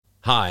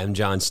Hi, I'm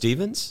John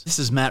Stevens. This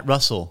is Matt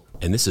Russell.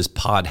 And this is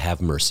Pod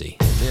Have Mercy.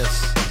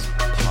 This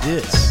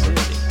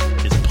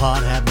is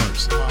Pod Have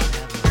Mercy.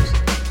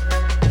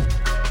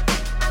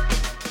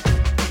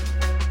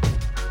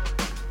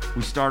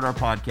 We start our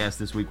podcast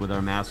this week with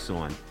our masks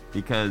on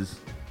because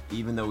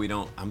even though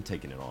I'm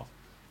taking it off.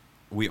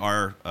 We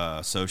are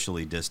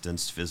socially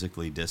distanced,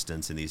 physically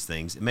distanced in these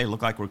things. It may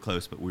look like we're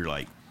close, but we're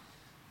like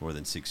more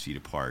than 6 feet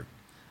apart.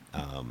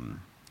 I'm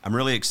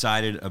really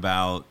excited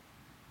about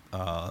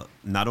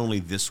not only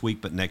this week,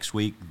 but next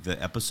week,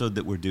 the episode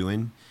that we're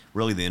doing,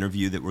 really the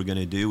interview that we're going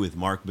to do with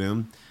Mark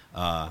Boom,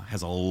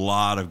 has a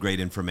lot of great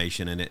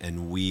information in it,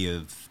 and we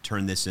have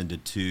turned this into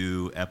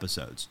 2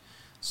 episodes.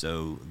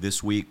 So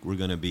this week, we're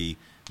going to be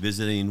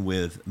visiting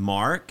with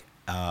Mark.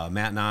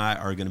 Matt and I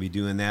are going to be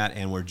doing that,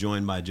 and we're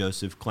joined by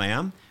Joseph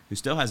Clam, who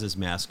still has his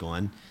mask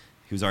on,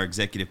 who's our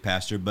executive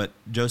pastor, but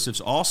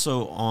Joseph's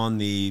also on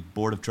the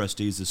Board of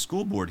Trustees, the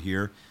school board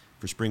here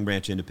for Spring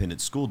Branch Independent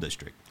School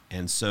District.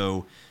 And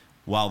so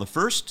while the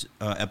first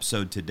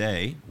episode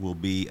today will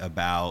be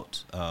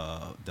about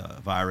the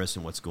virus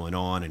and what's going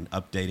on and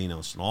updating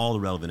us on all the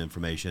relevant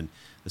information,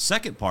 the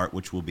second part,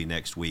 which will be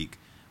next week,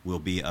 will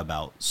be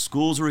about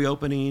schools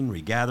reopening,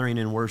 regathering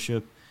in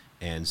worship.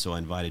 And so I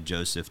invited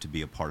Joseph to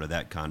be a part of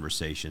that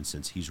conversation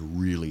since he's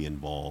really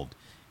involved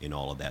in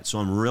all of that. So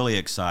I'm really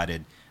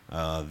excited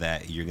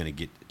that you're going to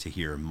get to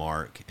hear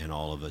Mark and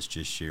all of us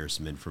just share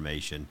some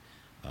information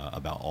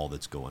about all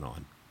that's going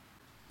on.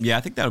 Yeah,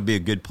 I think that would be a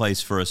good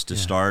place for us to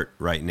start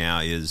right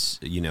now is,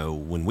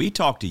 when we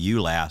talked to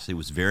you last, it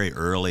was very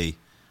early.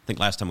 I think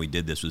last time we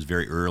did this was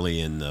very early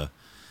in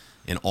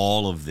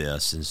all of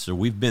this. And so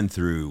we've been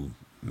through,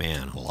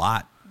 a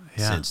lot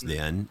since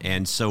then.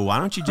 And so why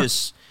don't you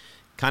just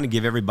kind of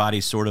give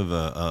everybody sort of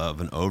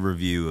an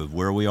overview of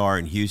where we are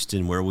in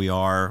Houston, where we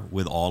are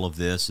with all of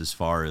this as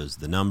far as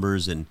the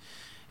numbers, and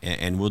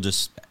we'll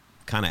just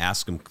kind of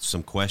ask them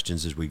some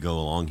questions as we go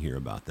along here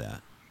about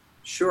that.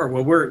 Sure.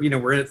 Well,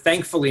 we're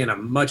thankfully in a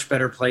much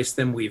better place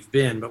than we've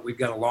been, but we've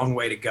got a long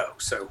way to go.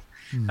 So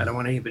I don't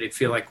want anybody to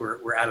feel like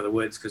we're out of the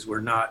woods because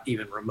we're not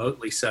even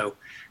remotely so.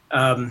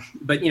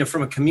 But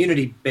from a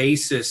community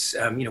basis,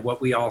 what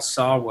we all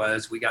saw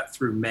was we got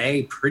through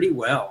May pretty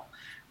well.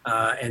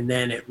 And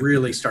then it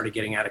really started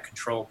getting out of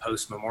control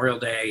post Memorial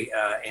Day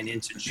and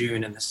into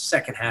June. And the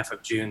second half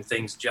of June,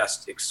 things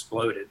just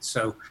exploded.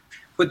 So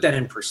put that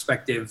in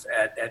perspective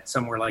at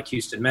somewhere like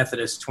Houston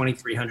Methodist,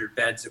 2,300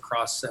 beds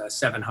across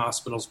 7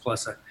 hospitals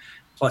plus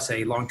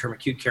a long-term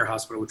acute care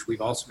hospital, which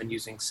we've also been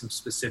using some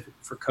specific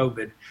for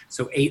COVID.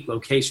 So 8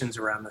 locations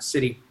around the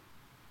city.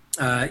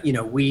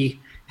 We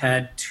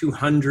had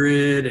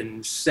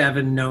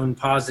 207 known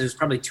positives,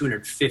 probably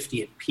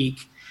 250 at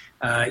peak.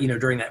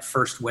 During that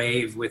first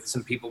wave with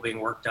some people being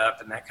worked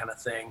up and that kind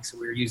of thing. So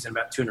we were using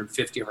about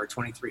 250 of our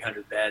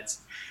 2,300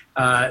 beds.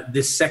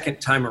 This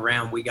second time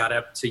around, we got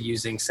up to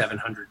using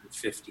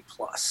 750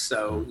 plus.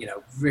 So,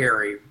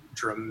 very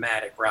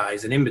dramatic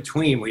rise. And in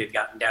between, we had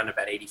gotten down to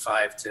about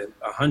 85 to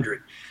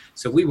 100.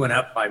 So we went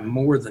up by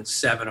more than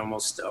 7,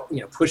 almost,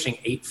 pushing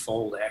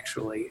 8-fold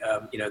actually,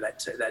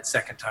 that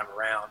second time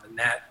around. And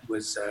that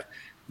was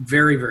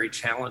very, very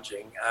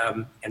challenging,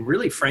 and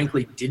really,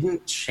 frankly,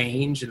 didn't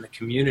change in the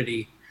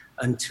community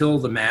until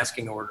the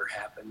masking order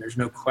happened. There's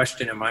no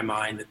question in my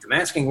mind that the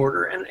masking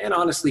order and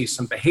honestly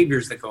some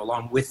behaviors that go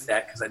along with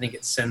that, because I think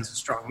it sends a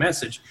strong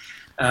message,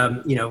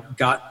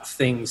 got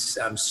things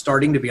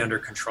starting to be under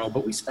control.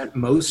 But we spent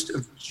most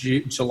of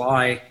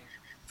July,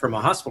 from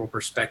a hospital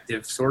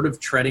perspective, sort of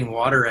treading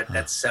water at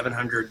that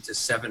 700 to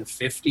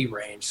 750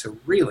 range. So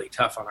really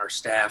tough on our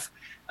staff.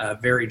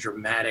 Very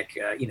dramatic,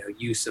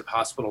 use of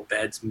hospital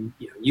beds,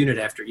 unit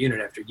after unit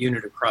after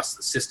unit across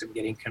the system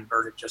getting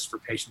converted just for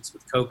patients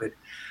with COVID.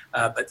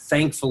 But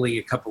thankfully,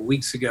 a couple of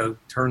weeks ago,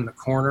 turned the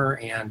corner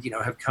and,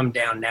 have come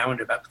down now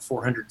into about the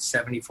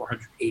 470,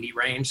 480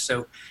 range.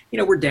 So,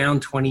 we're down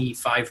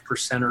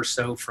 25% or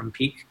so from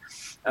peak,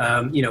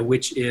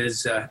 which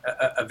is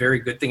a very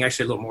good thing,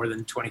 actually a little more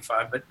than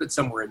 25, but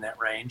somewhere in that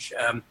range.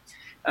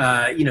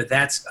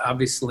 That's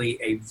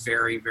obviously a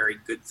very, very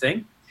good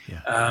thing.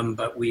 Yeah.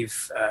 But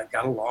we've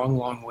got a long,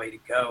 long way to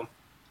go.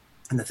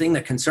 And the thing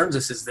that concerns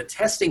us is the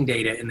testing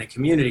data in the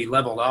community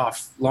leveled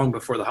off long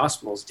before the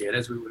hospitals did,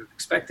 as we would have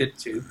expected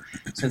to,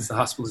 since the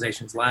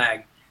hospitalizations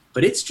lag.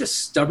 But it's just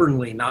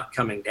stubbornly not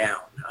coming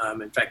down.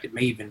 In fact, it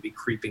may even be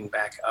creeping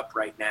back up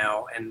right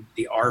now. And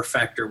the R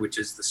factor, which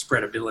is the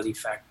spreadability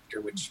factor,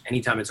 which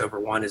anytime it's over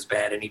 1 is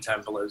bad,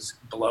 anytime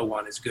below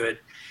 1 is good,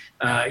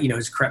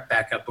 has crept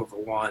back up over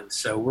 1.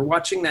 So we're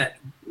watching that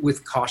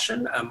with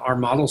caution. Our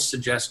models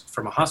suggest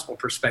from a hospital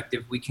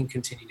perspective, we can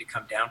continue to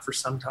come down for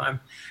some time.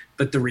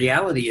 But the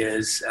reality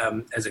is,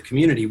 as a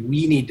community,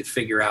 we need to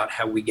figure out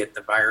how we get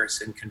the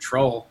virus in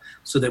control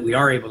so that we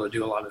are able to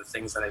do a lot of the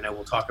things that I know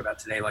we'll talk about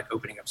today, like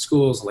opening up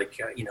schools, like,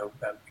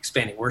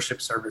 expanding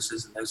worship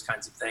services and those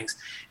kinds of things.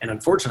 And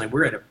unfortunately,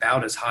 we're at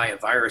about as high a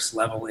virus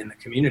level in the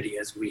community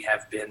as we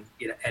have been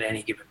at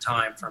any given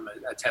time from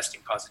a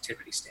testing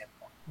positivity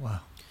standpoint.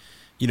 Wow.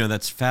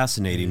 That's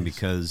fascinating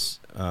because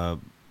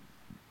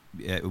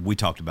we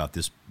talked about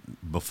this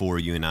before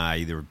you and I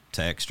either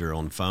text or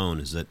on phone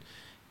is that,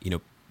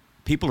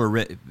 people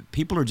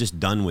are just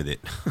done with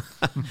it.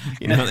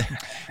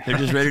 They're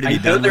just ready to be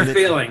done with it. I know they're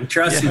feeling,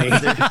 trust me.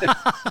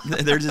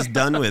 They're just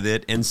done with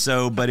it. And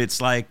so, but it's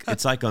like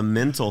a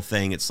mental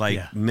thing. It's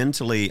like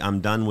mentally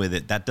I'm done with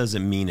it. That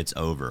doesn't mean it's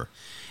over.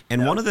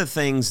 And one of the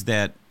things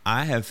that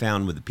I have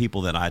found with the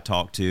people that I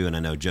talk to, and I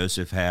know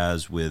Joseph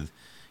has with,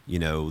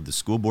 the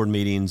school board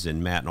meetings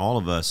and Matt and all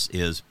of us,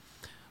 is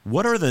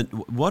what are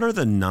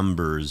the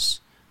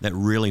numbers that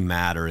really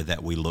matter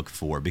that we look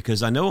for?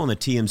 Because I know on the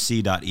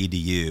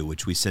tmc.edu,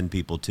 which we send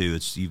people to,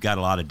 you've got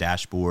a lot of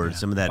dashboards.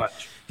 Some of that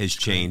has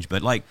changed.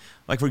 But like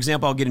for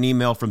example, I'll get an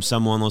email from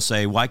someone, they'll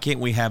say, why can't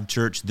we have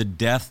church? The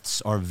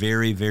deaths are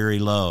very, very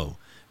low.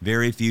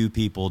 Very few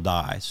people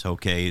die. So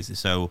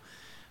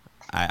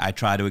I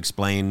try to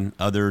explain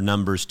other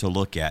numbers to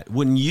look at.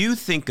 When you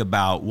think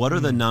about what are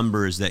the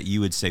numbers that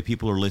you would say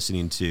people are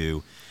listening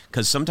to,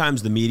 because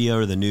sometimes the media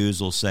or the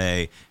news will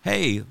say,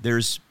 hey,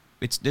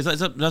 it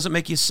doesn't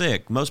make you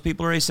sick. Most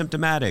people are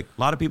asymptomatic.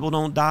 A lot of people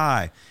don't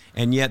die.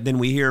 And yet then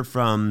we hear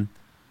from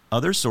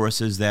other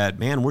sources that,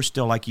 man, we're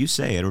still, like you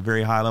say, at a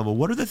very high level.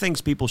 What are the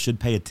things people should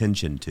pay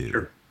attention to?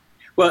 Sure.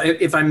 Well,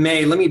 if I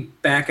may, let me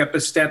back up a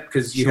step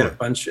because you had a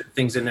bunch of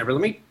things in there. But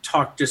let me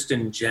talk just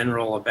in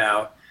general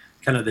about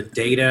kind of the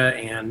data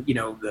and,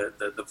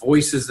 the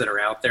voices that are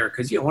out there.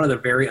 Because, one of the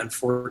very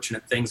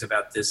unfortunate things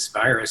about this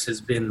virus has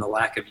been the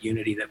lack of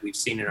unity that we've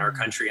seen in our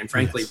country. And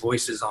frankly,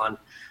 voices on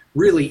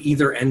really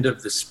either end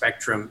of the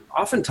spectrum,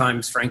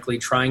 oftentimes, frankly,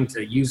 trying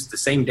to use the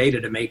same data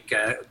to make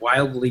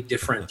wildly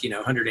different,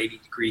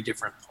 180-degree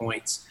different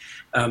points.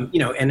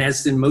 And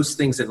as in most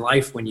things in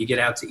life, when you get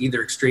out to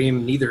either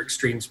extreme, neither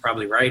extreme is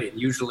probably right.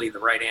 And usually the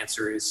right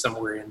answer is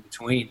somewhere in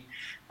between.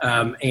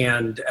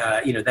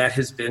 That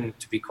has been,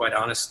 to be quite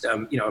honest,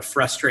 a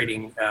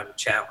frustrating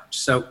challenge.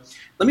 So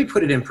let me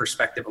put it in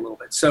perspective a little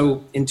bit.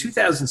 So in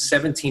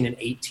 2017 and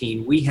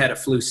 18, we had a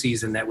flu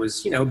season that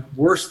was,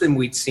 worse than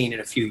we'd seen in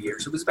a few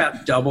years. It was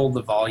about double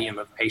the volume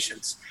of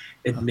patients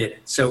admitted.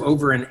 So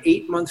over an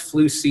 8-month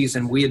flu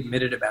season, we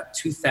admitted about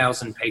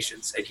 2,000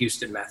 patients at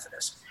Houston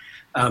Methodist.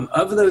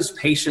 Of those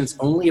patients,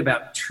 only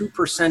about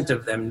 2%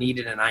 of them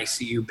needed an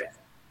ICU bed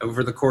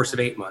over the course of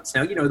 8 months.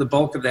 Now, the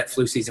bulk of that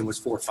flu season was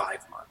 4 or 5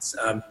 months.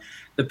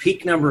 The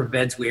peak number of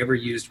beds we ever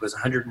used was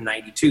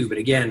 192, but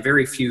again,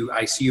 very few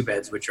ICU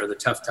beds, which are the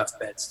tough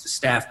beds to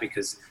staff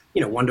because,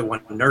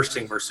 1-to-1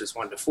 nursing versus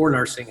 1-to-4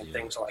 nursing and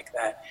things like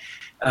that.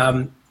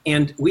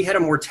 And we had a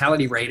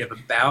mortality rate of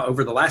about,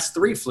 over the last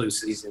 3 flu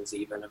seasons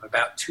even, of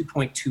about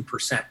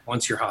 2.2%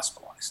 once you're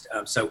hospitalized.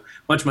 So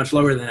much, much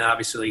lower than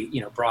obviously,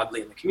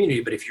 broadly in the community.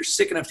 But if you're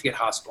sick enough to get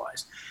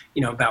hospitalized,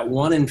 about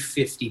 1 in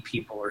 50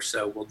 people or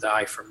so will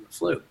die from the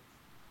flu.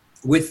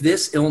 With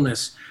this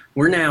illness,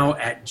 we're now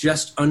at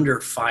just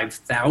under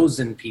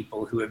 5,000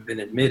 people who have been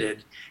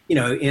admitted,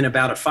 in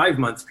about a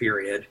 5-month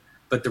period.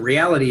 But the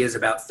reality is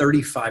about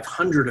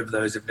 3,500 of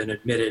those have been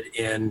admitted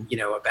in,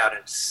 about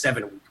a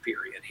 7-week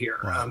period here.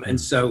 And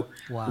so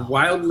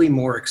wildly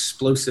more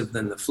explosive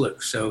than the flu.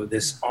 So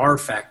this R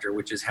factor,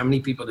 which is how many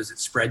people does it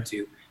spread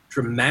to,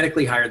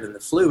 dramatically higher than the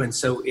flu. And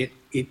so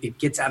it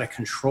gets out of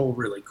control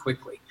really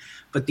quickly.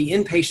 But the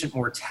inpatient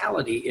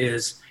mortality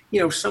is,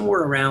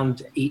 somewhere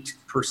around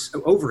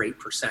 8%, over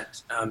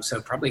 8%.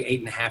 So probably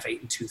 8.5,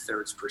 8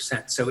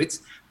 2/3%. So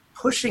it's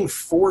pushing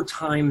 4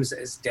 times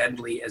as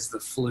deadly as the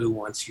flu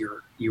once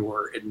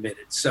you're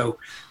admitted. So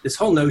this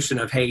whole notion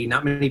of, hey,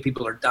 not many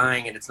people are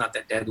dying and it's not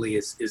that deadly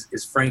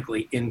is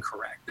frankly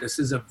incorrect. This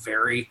is a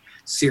very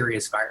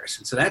serious virus.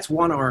 And so that's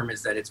one arm,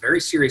 is that it's very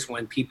serious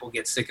when people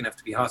get sick enough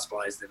to be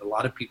hospitalized, that a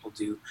lot of people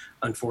do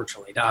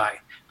unfortunately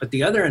die. But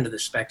the other end of the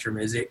spectrum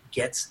is it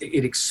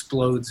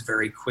explodes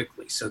very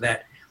quickly. So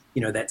that,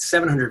 that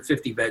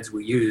 750 beds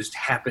we used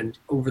happened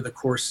over the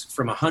course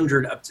from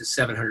 100 up to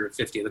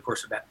 750 in the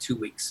course of about 2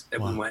 weeks that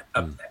we went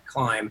up that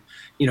climb,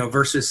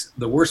 versus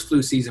the worst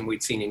flu season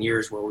we'd seen in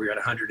years where we were at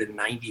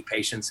 190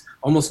 patients,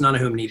 almost none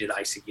of whom needed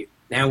ICU.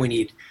 Now we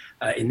need,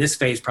 in this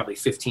phase, probably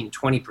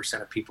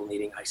 15-20% of people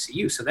needing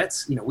ICU. So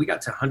that's, we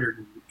got to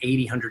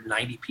 180,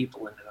 190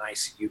 people in an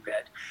ICU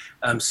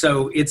bed.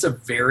 So it's a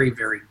very,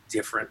 very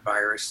different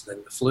virus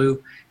than the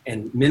flu,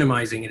 and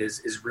minimizing it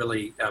is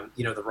really,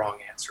 the wrong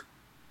answer.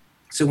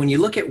 So when you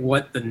look at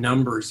what the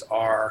numbers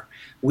are,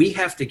 we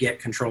have to get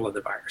control of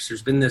the virus.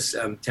 There's been this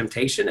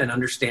temptation, and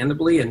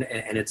understandably, and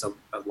it's a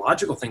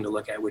logical thing to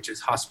look at, which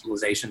is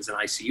hospitalizations and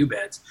ICU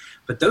beds.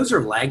 But those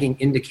are lagging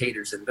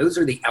indicators, and those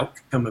are the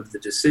outcome of the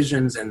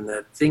decisions and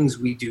the things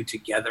we do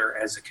together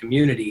as a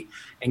community.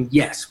 And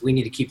yes, we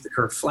need to keep the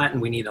curve flat,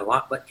 and we need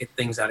get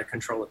things out of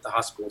control at the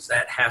hospitals.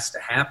 That has to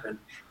happen.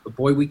 But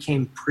boy, we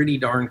came pretty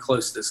darn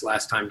close this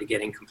last time to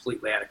getting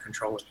completely out of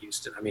control in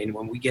Houston. I mean,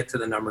 when we get to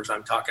the numbers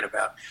I'm talking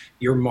about,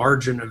 your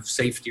margin of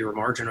safety or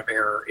margin of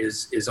error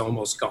is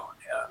almost gone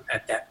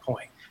at that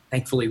point.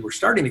 Thankfully, we're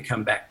starting to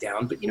come back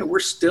down, but we're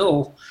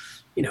still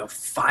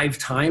 5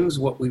 times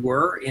what we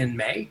were in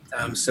May.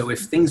 So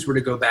if things were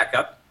to go back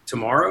up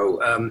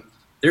tomorrow,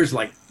 there's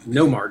like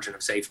no margin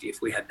of safety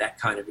if we had that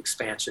kind of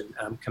expansion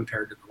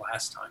compared to the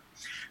last time.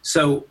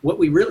 So what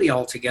we really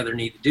all together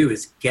need to do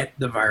is get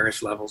the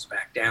virus levels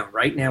back down.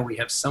 Right now we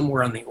have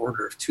somewhere on the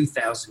order of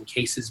 2,000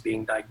 cases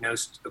being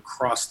diagnosed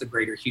across the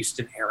greater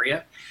Houston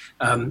area.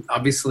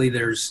 Obviously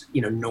there's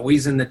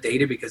noise in the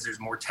data because there's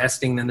more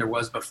testing than there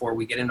was before.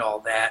 We get into all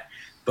that.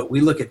 But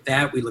we look at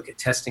that, we look at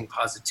testing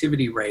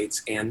positivity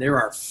rates, and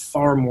there are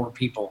far more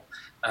people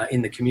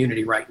in the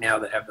community right now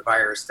that have the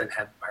virus than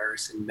had the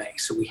virus in May.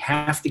 So we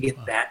have to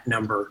get that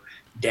number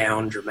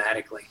down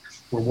dramatically.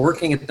 We're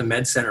working at the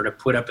Med Center to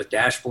put up a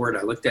dashboard.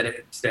 I looked at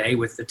it today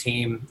with the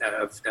team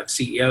of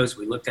CEOs.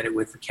 We looked at it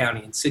with the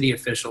county and city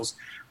officials,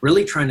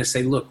 really trying to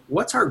say, look,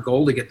 what's our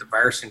goal to get the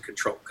virus in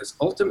control? Because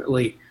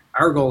ultimately,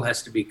 our goal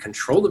has to be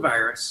control the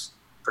virus,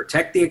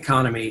 protect the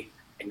economy,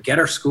 and get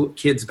our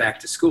kids back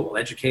to school,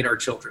 educate our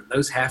children.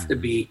 Those have to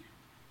be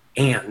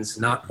ands,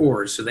 not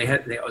ors. So they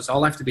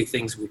all have to be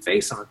things we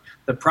face on.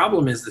 The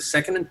problem is the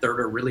second and third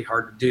are really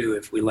hard to do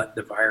if we let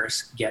the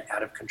virus get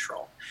out of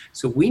control.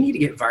 So we need to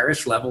get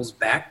virus levels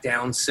back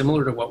down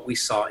similar to what we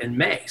saw in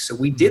May. So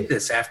we did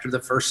this after the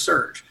first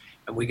surge,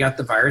 and we got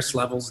the virus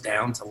levels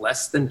down to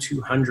less than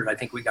 200. I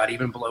think we got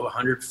even below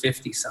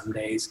 150 some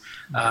days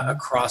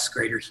across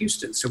greater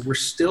Houston. So we're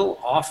still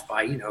off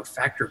by, a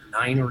factor of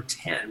 9 or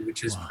 10,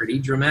 which is pretty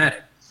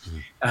dramatic.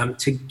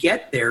 To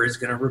get there is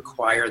going to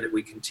require that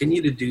we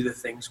continue to do the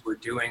things we're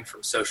doing,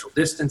 from social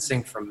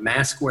distancing, from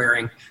mask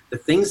wearing, the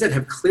things that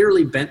have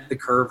clearly bent the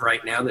curve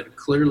right now, that have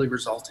clearly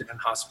resulted in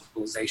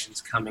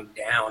hospitalizations coming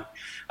down.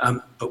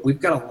 But we've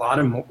got a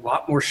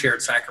lot more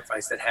shared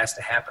sacrifice that has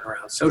to happen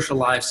around social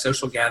lives,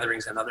 social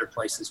gatherings, and other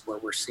places where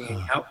we're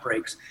seeing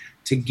outbreaks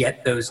to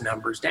get those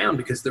numbers down.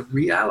 Because the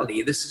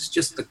reality, this is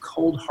just the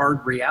cold,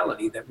 hard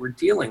reality that we're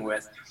dealing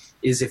with,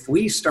 is if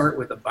we start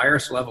with a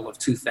virus level of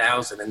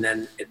 2,000 and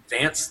then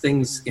advance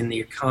things in the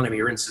economy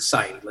or in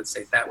society, let's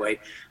say it that way,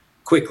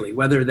 quickly,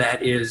 whether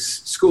that is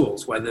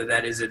schools, whether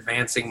that is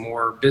advancing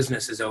more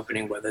businesses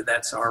opening, whether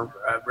that's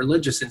our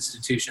religious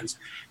institutions,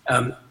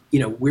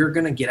 we're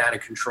going to get out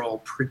of control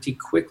pretty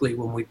quickly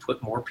when we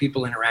put more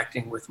people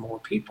interacting with more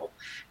people.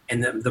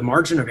 And the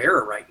margin of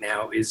error right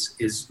now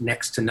is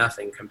next to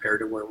nothing compared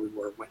to where we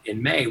were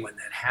in May when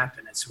that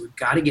happened. And so we've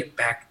got to get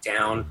back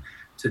down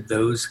to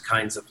those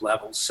kinds of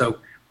levels. So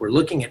we're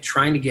looking at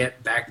trying to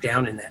get back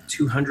down in that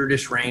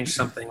 200-ish range,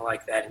 something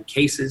like that in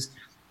cases,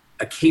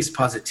 a case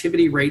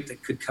positivity rate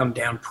that could come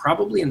down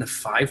probably in the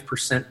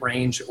 5%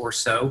 range or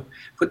so.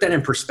 Put that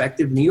in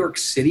perspective, New York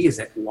City is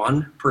at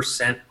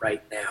 1%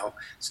 right now.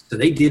 So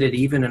they did it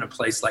even in a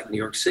place like New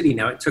York City.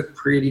 Now, it took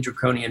pretty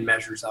draconian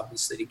measures,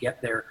 obviously, to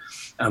get there.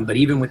 But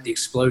even with the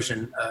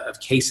explosion of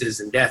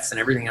cases and deaths and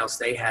everything else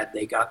they had,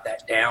 they got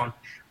that down.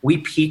 We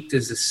peaked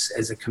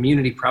as a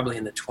community probably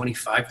in the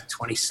 25 to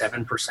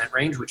 27%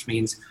 range, which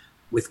means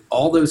with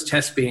all those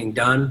tests being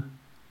done,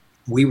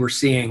 we were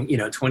seeing,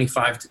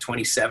 25 to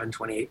 27,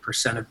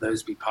 28% of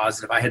those be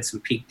positive. I had some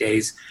peak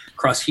days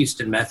across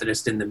Houston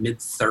Methodist in the mid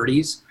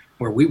 30s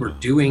where we were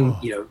doing,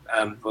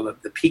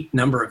 the peak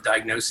number of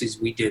diagnoses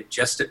we did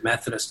just at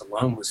Methodist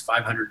alone was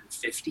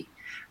 550.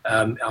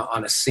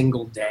 On a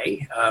single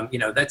day.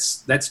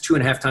 That's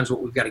 2.5 times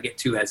what we've got to get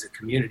to as a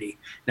community.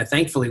 Now,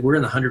 thankfully, we're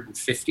in the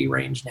 150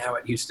 range now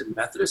at Houston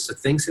Methodist, so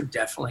things have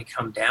definitely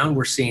come down.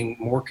 We're seeing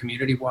more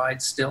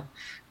community-wide still,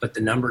 but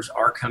the numbers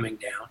are coming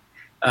down.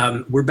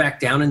 We're back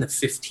down in the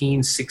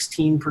 15,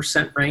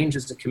 16% range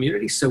as a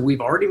community, so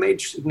we've already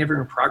made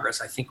significant progress.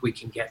 I think we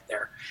can get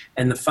there.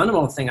 And the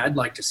fundamental thing I'd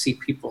like to see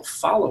people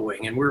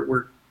following, and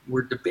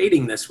we're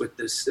debating this with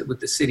the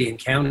city and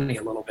county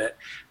a little bit,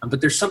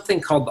 but there's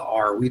something called the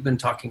R. We've been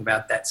talking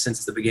about that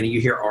since the beginning. You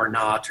hear R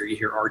naught or you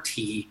hear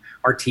RT.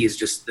 RT is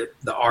just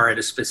the R at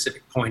a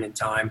specific point in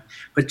time.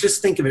 But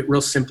just think of it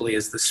real simply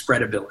as the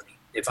spreadability.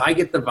 If I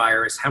get the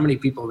virus, how many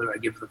people do I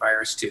give the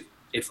virus to?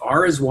 If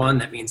R is 1,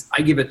 that means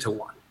I give it to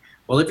 1.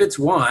 Well, if it's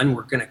 1,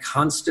 we're going to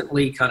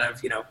constantly kind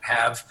of,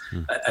 have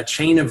a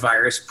chain of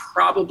virus,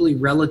 probably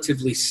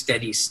relatively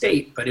steady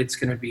state, but it's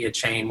going to be a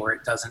chain where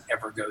it doesn't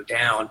ever go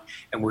down,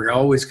 and we're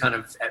always kind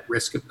of at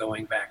risk of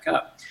going back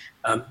up.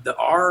 The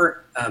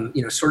R,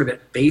 sort of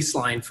at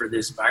baseline for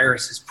this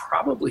virus is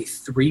probably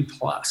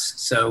 3+.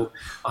 So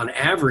on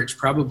average,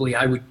 probably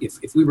I would,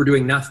 if we were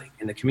doing nothing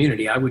in the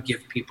community, I would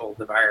give people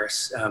the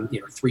virus,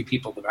 3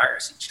 people the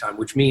virus each time,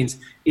 which means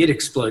it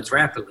explodes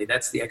rapidly.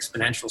 That's the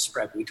exponential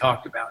spread we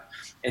talked about.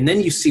 And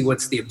then you see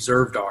what's the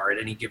observed R at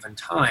any given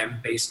time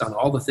based on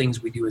all the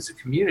things we do as a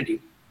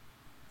community.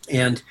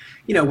 And,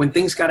 when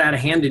things got out of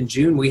hand in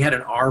June, we had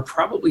an R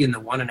probably in the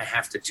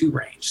 1.5 to 2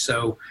 range.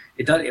 So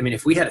it does,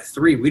 if we had a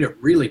 3, we'd have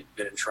really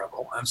been in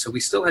trouble. So we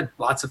still had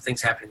lots of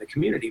things happening in the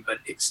community, but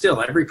it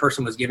still, every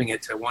person was giving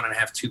it to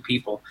 1.5, 2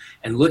 people.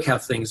 And look how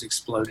things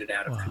exploded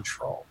out of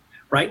control.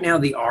 Right now,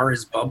 the R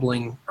is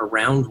bubbling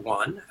around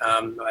 1.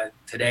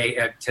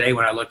 Today,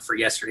 when I looked for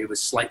yesterday, it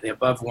was slightly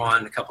above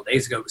 1. A couple of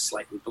days ago, it was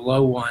slightly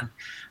below 1.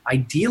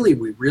 Ideally,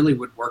 we really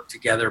would work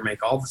together,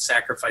 make all the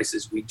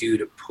sacrifices we do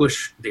to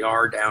push the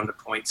R down to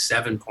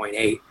 0.7,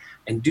 0.8,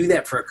 and do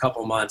that for a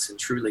couple months and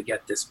truly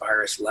get this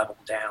virus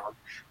leveled down.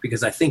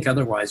 Because I think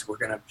otherwise we're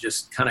going to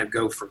just kind of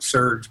go from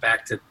surge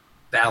back to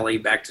valley,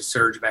 back to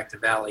surge, back to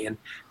valley, and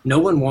no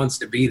one wants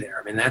to be there.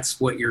 I mean, that's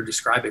what you're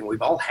describing.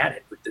 We've all had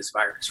it with this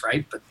virus,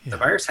 right? But the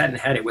virus hadn't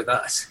had it with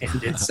us,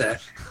 and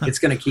it's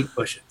going to keep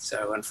pushing.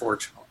 So,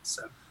 unfortunately.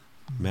 So,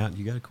 Matt,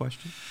 you got a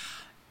question?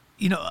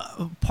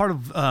 Part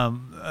of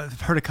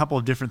I've heard a couple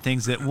of different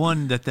things. That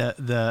one, that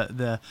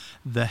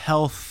the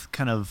health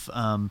kind of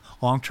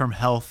long-term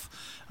health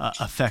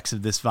effects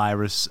of this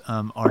virus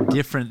are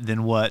different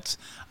than what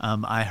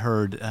I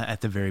heard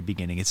at the very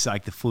beginning. It's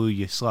like the flu;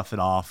 you slough it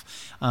off.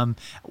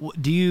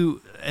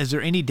 Is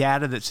there any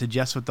data that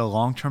suggests what the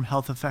long-term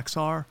health effects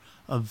are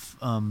of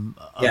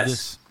yes.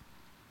 this?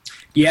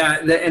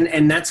 Yeah,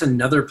 and that's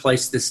another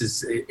place. This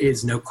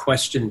is no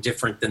question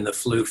different than the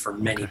flu for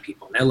many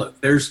people. Now, look,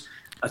 there's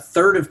a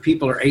third of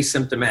people are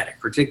asymptomatic,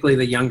 particularly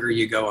the younger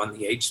you go on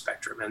the age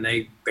spectrum, and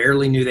they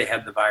barely knew they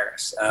had the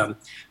virus.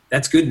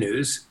 That's good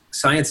news.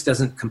 Science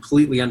doesn't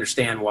completely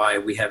understand why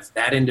we have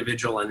that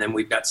individual, and then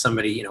we've got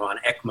somebody, on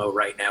ECMO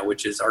right now,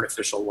 which is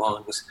artificial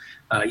lungs.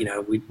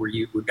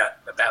 We've got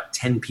about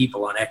 10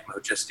 people on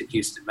ECMO just at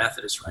Houston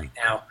Methodist right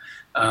now.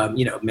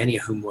 Many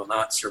of whom will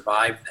not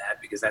survive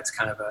that because that's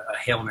kind of a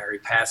Hail Mary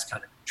pass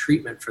kind of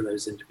treatment for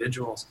those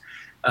individuals.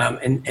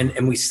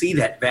 And we see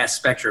that vast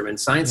spectrum, and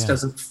science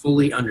doesn't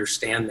fully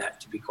understand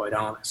that, to be quite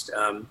honest.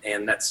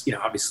 And that's,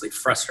 obviously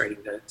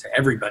frustrating to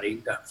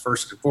everybody,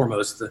 first and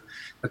foremost,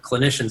 the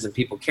clinicians and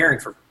people caring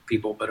for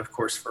people, but of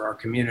course for our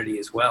community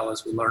as well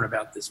as we learn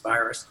about this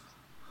virus.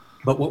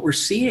 But what we're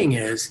seeing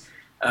is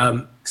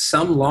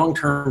some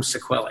long-term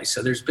sequelae.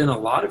 So there's been a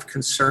lot of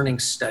concerning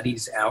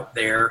studies out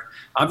there.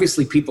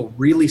 Obviously, people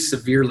really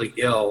severely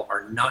ill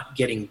are not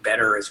getting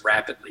better as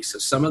rapidly. So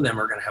some of them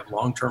are going to have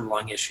long-term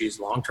lung issues,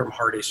 long-term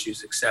heart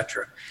issues,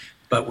 etc.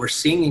 But we're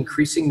seeing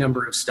increasing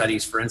number of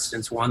studies. For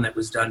instance, one that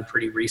was done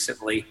pretty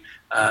recently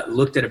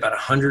looked at about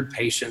 100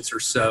 patients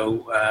or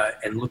so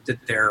and looked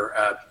at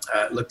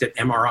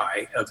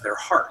MRI of their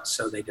heart.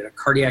 So they did a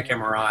cardiac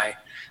MRI.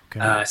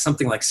 Okay.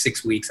 Something like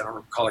 6 weeks, I don't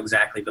recall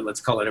exactly, but let's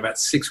call it about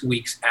 6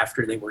 weeks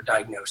after they were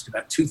diagnosed.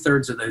 About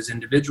 2/3 of those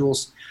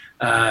individuals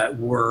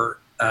were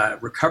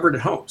recovered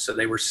at home. So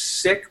they were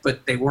sick,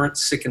 but they weren't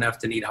sick enough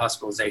to need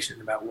hospitalization.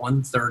 About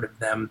 1/3 of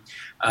them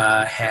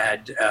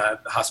had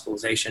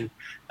hospitalization.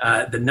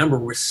 The number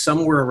was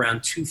somewhere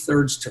around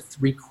 2/3 to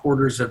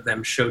 3/4 of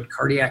them showed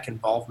cardiac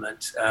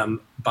involvement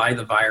by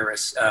the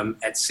virus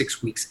at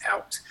 6 weeks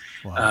out.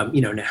 Wow.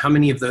 Now how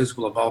many of those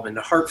will evolve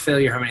into heart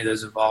failure, how many of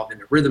those evolve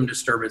into rhythm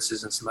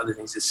disturbances and some other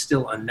things is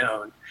still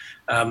unknown.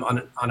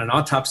 On an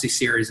autopsy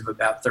series of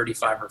about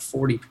 35 or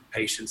 40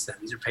 patients, then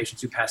these are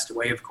patients who passed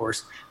away, of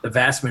course, the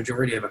vast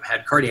majority of them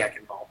had cardiac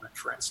involvement,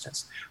 for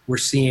instance. We're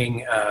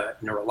seeing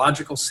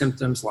neurological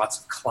symptoms, lots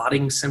of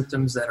clotting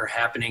symptoms that are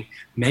happening,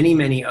 many,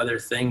 many other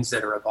things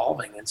that are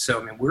evolving. And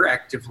so, we're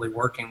actively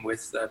working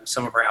with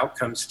some of our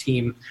outcomes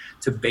team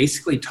to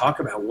basically talk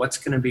about what's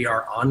going to be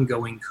our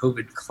ongoing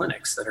COVID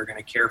clinics that are going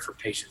to care for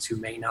patients who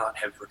may not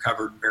have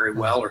recovered very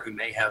well or who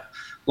may have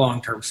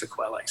long-term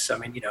sequelae.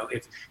 So,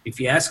 if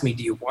you ask me,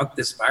 do you want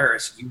this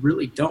virus? You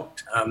really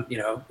don't.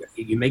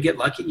 You may get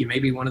lucky. You may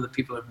be one of the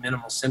people who have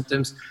minimal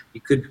symptoms.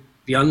 You could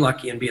be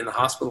unlucky and be in the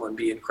hospital and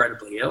be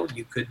incredibly ill.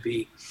 You could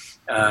be,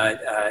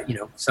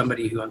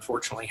 somebody who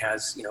unfortunately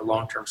has,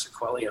 long-term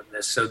sequelae of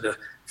this. So the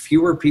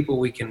fewer people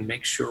we can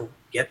make sure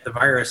get the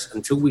virus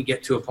until we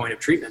get to a point of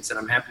treatments, and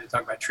I'm happy to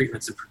talk about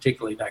treatments and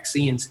particularly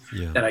vaccines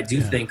that I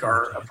do think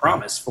are a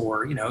promise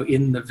for,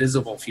 in the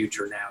visible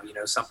future now,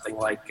 something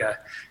like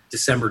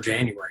December,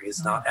 January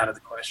is not out of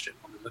the question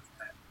when we look at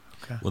that.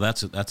 Okay. Well,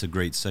 that's a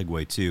great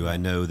segue too. I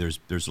know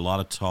there's a lot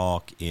of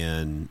talk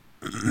in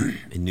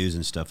news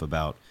and stuff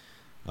about,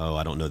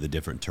 I don't know the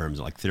different terms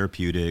like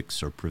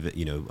therapeutics or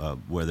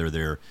whether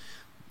they're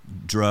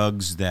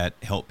drugs that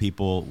help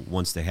people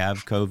once they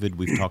have COVID.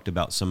 We've talked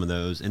about some of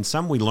those, and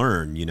some we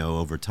learn,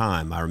 over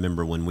time. I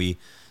remember when we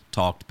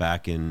talked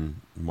back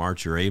in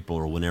March or April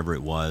or whenever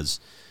it was,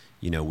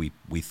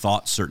 we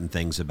thought certain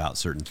things about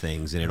certain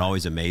things, and it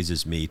always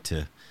amazes me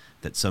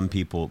that some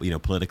people,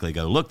 politically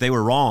go, look, they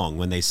were wrong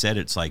when they said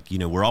it's like,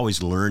 we're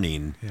always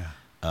learning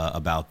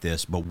about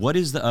this. But what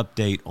is the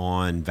update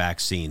on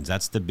vaccines?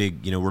 That's the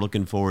big, we're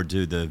looking forward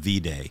to the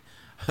V-Day.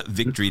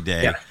 Victory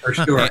Day. Yeah, for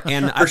sure.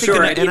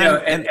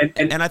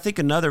 And I think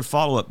another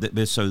follow-up,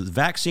 so the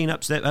vaccine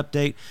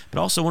update, but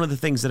also one of the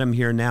things that I'm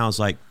hearing now is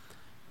like,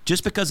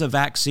 just because a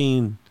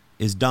vaccine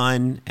is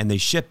done and they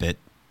ship it,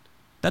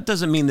 that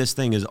doesn't mean this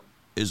thing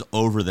is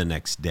over the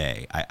next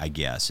day, I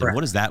guess. And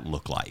what does that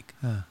look like?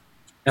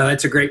 No,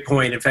 that's a great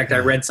point. In fact, I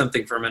read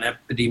something from an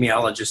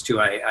epidemiologist who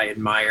I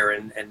admire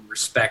and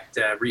respect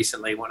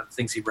recently. One of the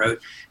things he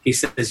wrote, he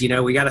says,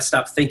 we got to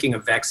stop thinking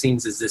of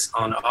vaccines as this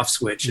on-off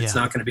switch. It's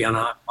not going to be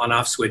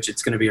on-off switch.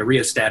 It's going to be a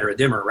rheostat or a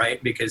dimmer,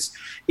 right? Because,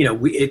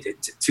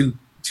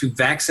 to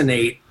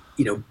vaccinate,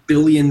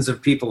 billions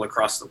of people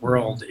across the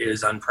world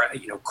is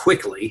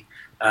quickly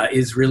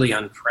is really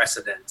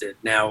unprecedented.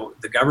 Now,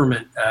 the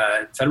government,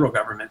 federal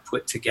government,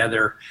 put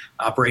together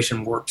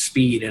Operation Warp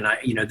Speed, and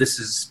this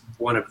is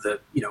one of the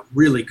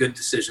really good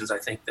decisions I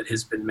think that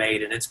has been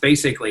made, and it's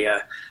basically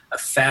a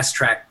fast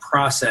track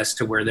process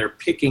to where they're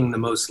picking the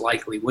most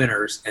likely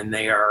winners, and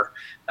they are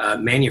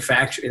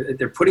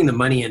they're putting the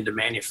money in to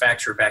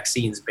manufacture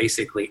vaccines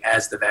basically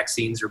as the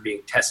vaccines are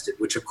being tested,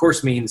 which of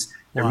course means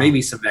there may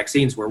be some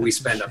vaccines where we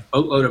spend a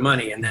boatload of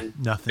money and then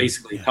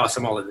basically toss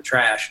them all in the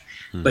trash.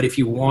 But if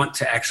you want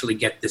to actually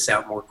get this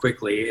out more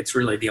quickly, it's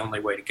really the only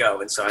way to go.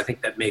 And so I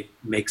think that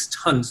makes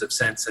tons of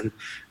sense and,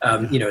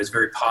 is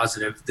very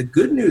positive. The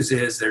good news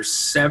is there's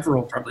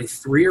several, probably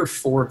 3 or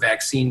 4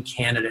 vaccine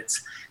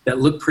candidates that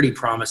look pretty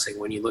promising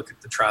when you look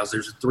at the trials.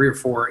 There's 3 or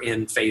 4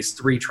 in phase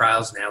 3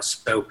 trials now.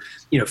 So,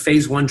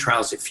 phase 1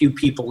 trials, a few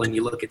people, and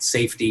you look at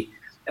safety.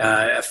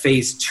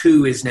 Phase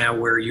 2 is now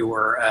where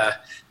you're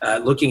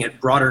looking at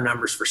broader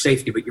numbers for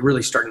safety, but you're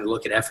really starting to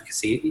look at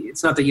efficacy.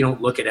 It's not that you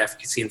don't look at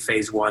efficacy in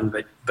phase 1,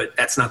 but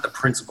that's not the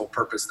principal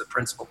purpose. The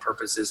principal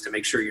purpose is to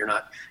make sure you're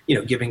not,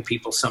 giving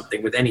people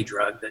something with any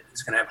drug that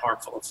is going to have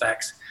harmful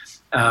effects.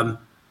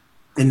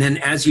 And then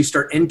as you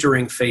start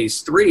entering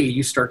phase 3,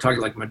 you start talking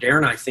like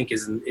Moderna, I think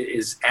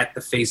is at the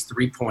phase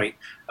 3 point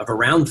of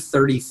around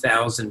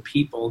 30,000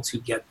 people to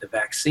get the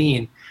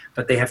vaccine,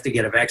 but they have to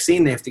get a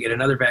vaccine. They have to get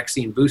another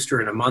vaccine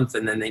booster in a month,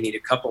 and then they need a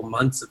couple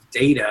months of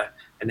data.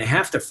 And they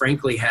have to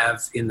frankly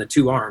have in the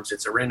 2 arms,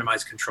 it's a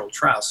randomized controlled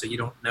trial. So you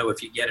don't know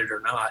if you get it or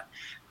not.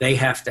 They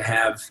have to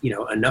have,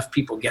 enough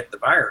people get the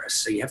virus.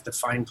 So you have to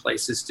find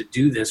places to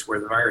do this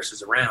where the virus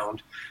is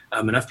around,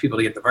 enough people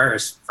to get the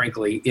virus,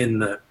 frankly, in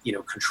the,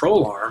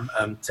 control arm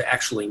to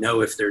actually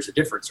know if there's a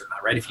difference or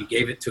not, right? If you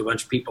gave it to a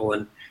bunch of people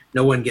and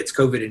no one gets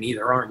COVID in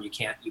either arm, you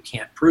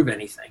can't prove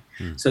anything.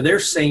 So they're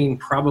saying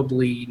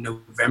probably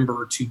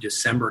November to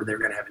December, they're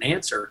going to have an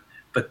answer.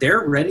 But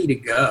they're ready to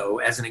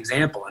go as an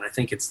example. And I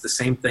think it's the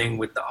same thing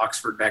with the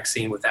Oxford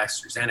vaccine with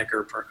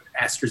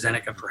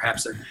AstraZeneca,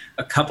 perhaps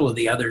a couple of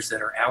the others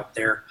that are out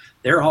there.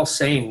 They're all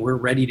saying we're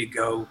ready to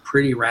go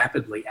pretty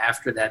rapidly.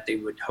 After that, they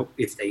would hope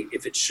if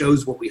it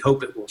shows what we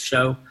hope it will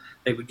show,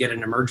 they would get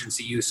an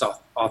emergency use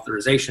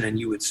authorization, and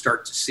you would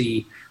start to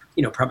see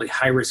probably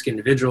high-risk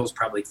individuals,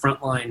 probably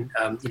frontline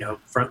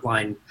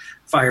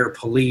fire,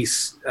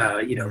 police,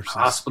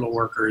 hospital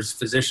workers,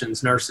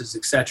 physicians, nurses,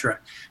 et cetera,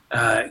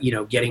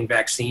 getting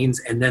vaccines,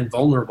 and then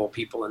vulnerable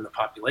people in the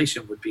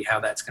population would be how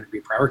that's going to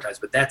be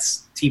prioritized. But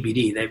that's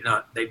TBD.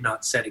 They've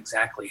not said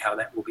exactly how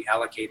that will be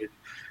allocated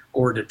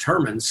or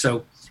determined.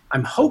 So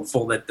I'm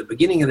hopeful that the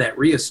beginning of that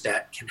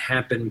rheostat can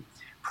happen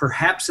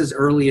perhaps as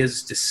early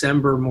as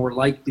December, more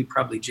likely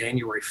probably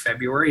January,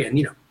 February,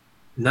 and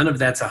none of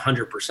that's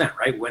 100%,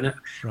 right?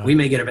 We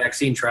may get a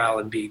vaccine trial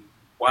and be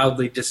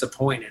wildly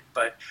disappointed,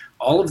 but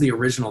all of the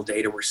original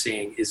data we're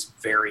seeing is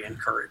very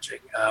encouraging.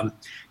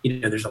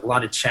 There's a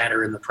lot of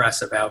chatter in the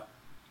press about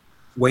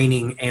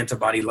waning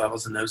antibody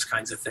levels and those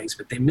kinds of things,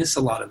 but they miss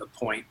a lot of the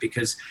point,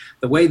 because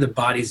the way the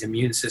body's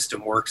immune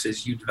system works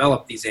is you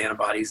develop these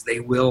antibodies, they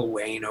will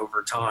wane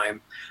over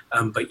time,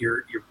 but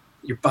your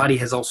body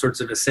has all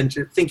sorts of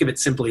essential, think of it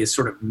simply as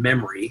sort of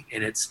memory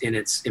in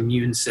its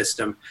immune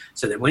system,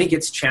 so that when it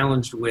gets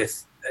challenged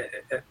with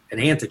an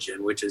antigen,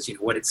 which is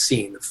what it's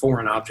seeing, the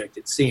foreign object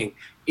it's seeing,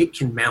 it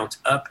can mount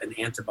up an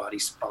antibody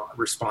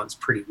response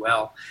pretty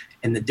well.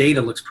 And the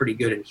data looks pretty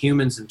good in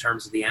humans in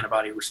terms of the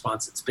antibody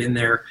response that's been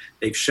there.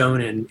 They've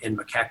shown in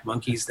macaque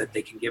monkeys that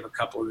they can give a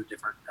couple of the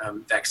different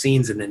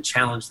vaccines and then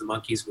challenge the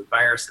monkeys with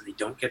virus, and they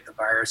don't get the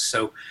virus.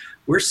 So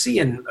we're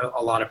seeing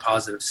a lot of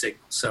positive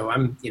signals. So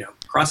I'm,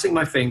 crossing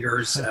my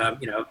fingers.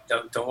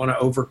 Don't want to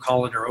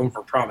overcall it or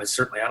overpromise.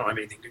 Certainly, I don't have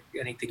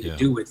anything to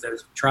do with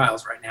those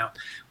trials right now.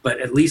 But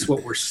at least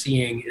what we're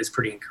seeing is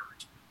pretty encouraging.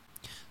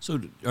 So,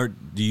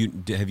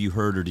 have you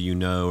heard, or do you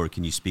know, or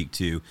can you speak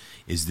to?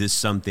 Is this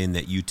something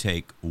that you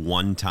take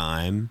one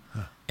time,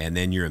 and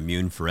then you're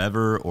immune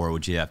forever, or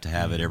would you have to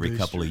have it every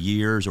couple of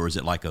years, or is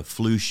it like a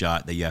flu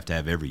shot that you have to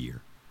have every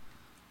year?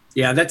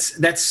 Yeah,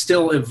 that's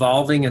still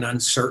evolving and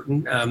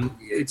uncertain.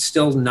 It's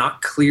still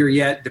not clear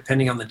yet,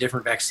 depending on the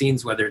different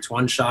vaccines, whether it's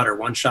one shot or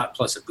one shot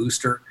plus a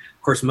booster.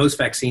 Of course, most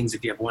vaccines,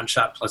 if you have one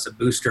shot plus a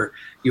booster,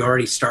 you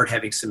already start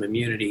having some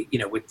immunity,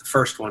 with the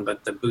first one,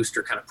 but the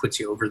booster kind of puts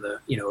you over the,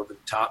 over the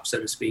top, so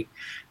to speak.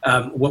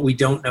 What we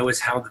don't know is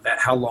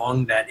how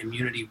long that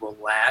immunity will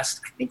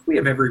last. I think we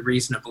have every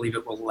reason to believe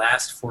it will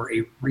last for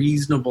a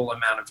reasonable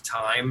amount of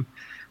time.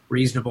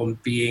 reasonable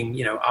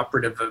being,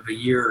 operative of a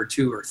year or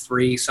 2 or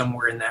 3,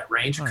 somewhere in that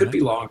range. It could be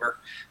longer.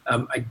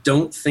 I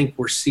don't think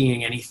we're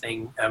seeing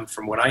anything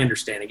from what I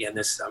understand. Again,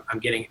 I'm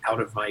getting out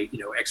of my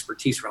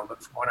expertise realm,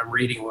 but from what I'm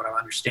reading, what I'm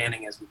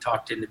understanding as we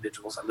talk to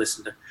individuals, I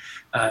listen to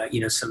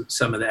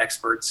some of the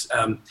experts.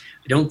 I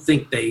don't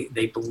think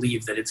they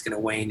believe that it's going to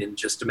wane in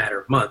just a matter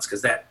of months,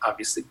 because that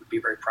obviously would be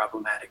very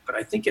problematic. But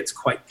I think it's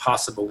quite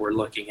possible we're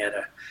looking at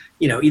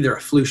either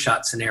a flu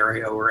shot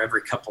scenario or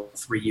every couple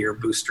 3-year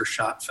booster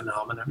shot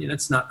phenomenon.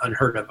 It's not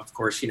unheard of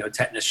course.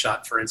 Tetanus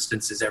shot, for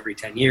instance, is every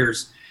 10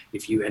 years.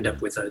 If you end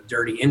up with a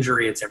dirty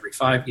injury, it's every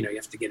 5. You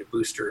have to get a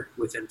booster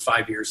within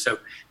 5 years. So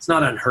it's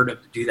not unheard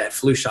of to do that.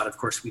 Flu shot, of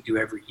course, we do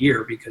every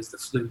year because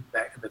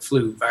the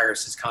flu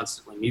virus is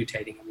constantly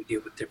mutating and we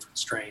deal with different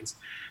strains.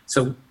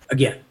 So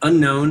again,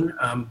 unknown,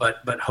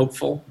 but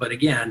hopeful. But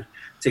again,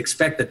 to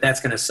expect that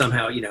that's going to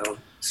somehow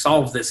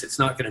solve this, it's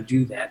not going to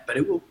do that. But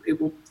it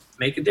will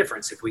make a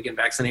difference if we can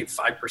vaccinate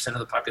 5% of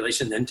the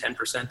population, then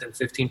 10%, then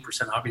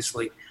 15%.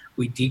 Obviously,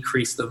 we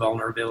decrease the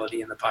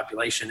vulnerability in the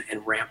population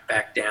and ramp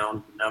back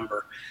down the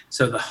number.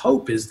 So the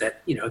hope is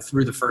that,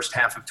 through the first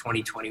half of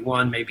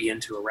 2021, maybe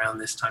into around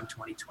this time,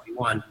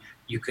 2021,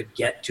 you could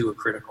get to a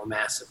critical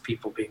mass of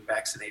people being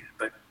vaccinated.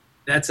 But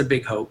that's a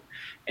big hope.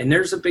 And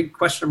there's a big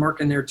question mark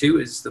in there too,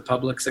 is the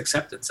public's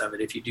acceptance of it.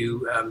 If you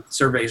do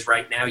surveys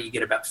right now, you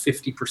get about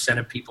 50%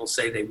 of people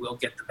say they will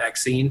get the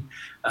vaccine.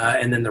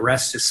 And then the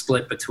rest is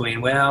split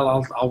between,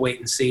 well, I'll wait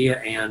and see.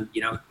 And,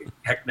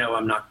 heck no,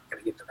 I'm not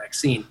going to get the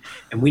vaccine.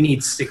 And we need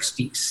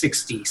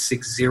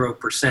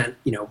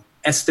 60%,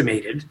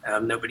 estimated,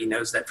 nobody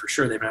knows that for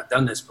sure, they've not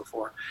done this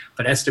before,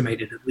 but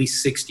estimated at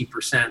least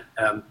 60%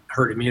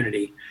 herd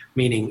immunity,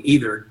 meaning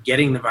either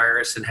getting the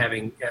virus and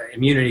having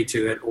immunity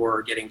to it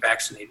or getting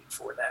vaccinated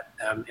for that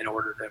in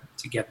order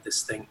to get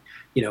this thing,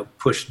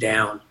 pushed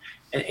down.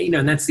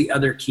 And that's the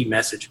other key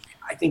message.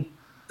 I think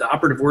the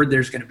operative word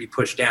there is going to be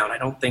pushed down. I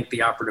don't think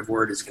the operative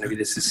word is going to be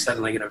this is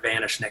suddenly going to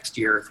vanish next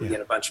year if we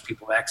get a bunch of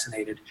people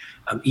vaccinated,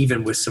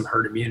 even with some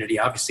herd immunity.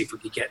 Obviously, if we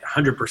could get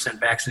 100%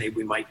 vaccinated,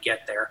 we might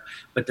get there.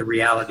 But the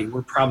reality,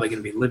 we're probably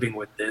going to be living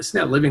with this.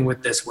 Now, living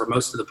with this where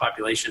most of the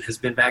population has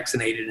been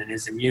vaccinated and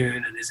is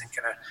immune and isn't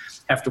going to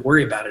have to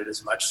worry about it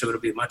as much. So it'll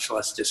be much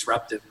less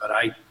disruptive. But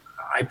I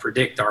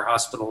predict our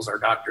hospitals, our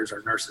doctors,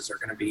 our nurses are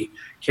going to be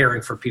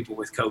caring for people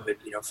with COVID,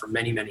 for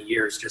many, many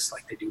years, just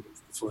like they do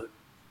with the flu.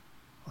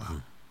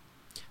 Wow.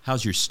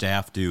 How's your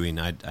staff doing?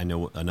 I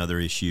know another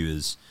issue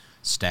is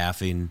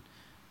staffing.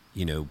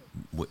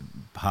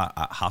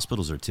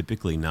 Hospitals are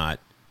typically not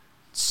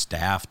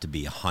staffed to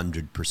be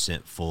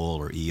 100% full,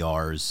 or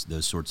ERs,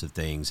 those sorts of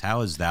things.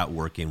 How is that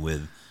working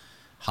with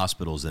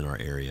hospitals in our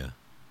area?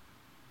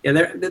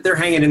 Yeah, they're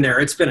hanging in there.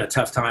 It's been a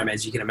tough time,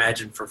 as you can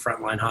imagine, for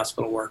frontline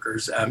hospital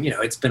workers.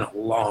 It's been a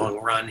long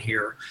run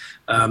here.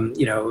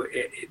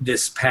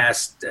 This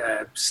past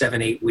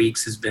 7-8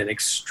 weeks has been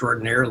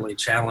extraordinarily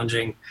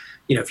challenging.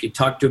 If you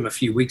talked to them a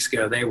few weeks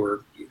ago, it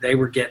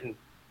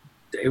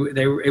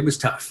was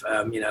tough.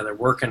 They're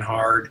working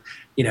hard,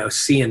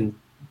 seeing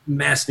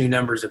mass new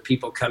numbers of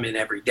people come in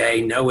every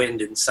day, no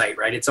end in sight,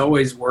 right? It's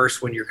always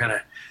worse when you're kind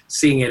of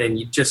seeing it and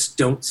you just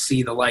don't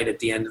see the light at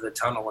the end of the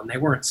tunnel, and they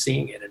weren't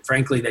seeing it. And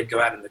frankly, they'd go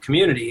out in the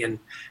community, and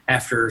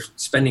after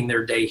spending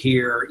their day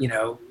here,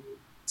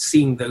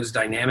 seeing those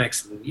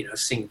dynamics and,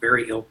 seeing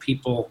very ill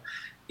people,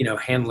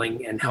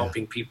 handling and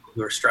helping people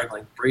who are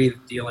struggling to breathe,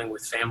 dealing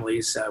with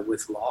families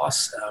with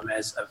loss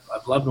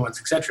of loved ones,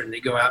 et cetera. And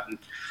they go out and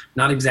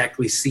not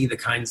exactly see the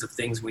kinds of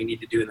things we need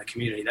to do in the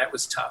community. That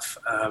was tough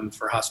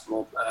for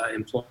hospital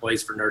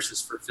employees, for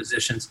nurses, for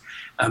physicians.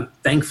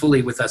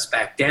 Thankfully, with us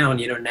back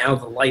down, now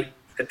the light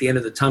at the end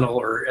of the tunnel,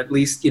 or at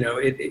least,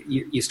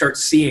 you start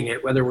seeing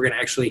it. Whether we're going to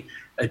actually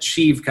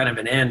achieve kind of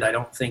an end, I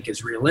don't think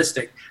is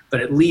realistic, but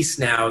at least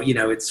now,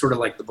 it's sort of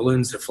like the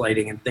balloon's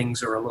deflating and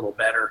things are a little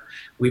better.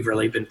 We've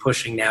really been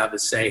pushing now to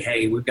say,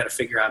 hey, we've got to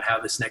figure out how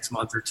this next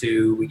month or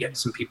two, we get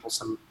some people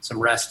some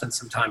rest and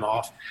some time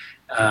off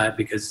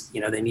because,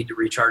 they need to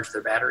recharge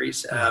their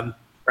batteries.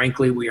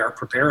 Frankly, we are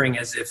preparing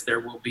as if there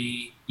will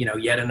be,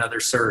 yet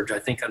another surge. I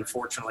think,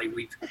 unfortunately,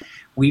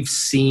 we've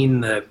seen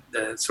the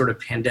sort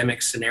of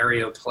pandemic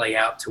scenario play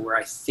out to where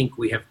I think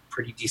we have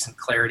pretty decent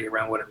clarity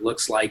around what it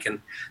looks like.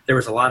 And there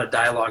was a lot of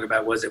dialogue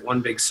about, was it one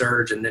big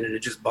surge and then it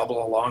just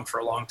bubble along for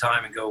a long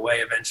time and go away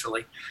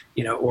eventually,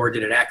 or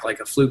did it act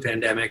like a flu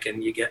pandemic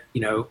and you get,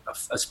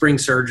 a spring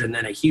surge and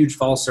then a huge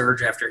fall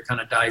surge after it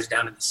kind of dies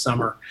down in the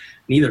summer.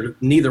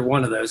 Neither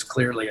one of those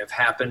clearly have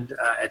happened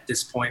at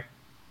this point.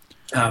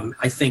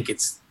 I think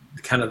it's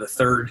kind of the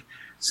third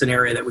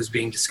scenario that was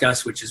being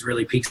discussed, which is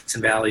really peaks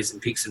and valleys and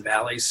peaks and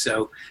valleys.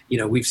 So,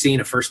 we've seen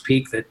a first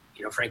peak that,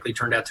 frankly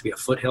turned out to be a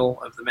foothill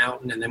of the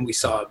mountain. And then we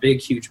saw a big,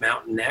 huge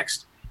mountain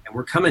next. And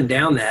we're coming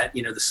down that,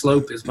 the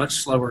slope is much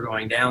slower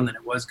going down than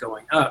it was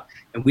going up.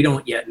 and we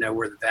don't yet know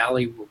where the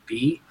valley will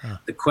be.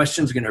 The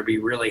question is going to be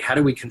really, how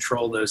do we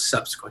control those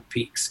subsequent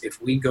peaks?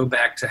 If we go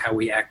back to how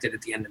we acted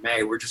at the end of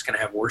May, we're just going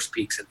to have worse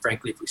peaks. And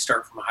frankly, if we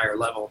start from a higher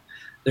level,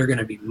 they're going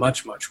to be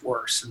much, much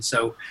worse. And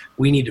so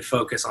we need to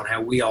focus on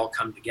how we all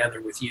come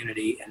together with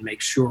unity and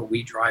make sure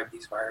we drive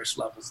these virus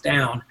levels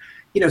down,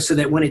 so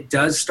that when it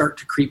does start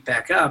to creep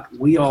back up,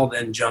 we all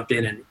then jump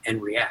in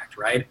and react,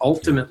 right?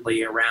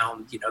 Ultimately,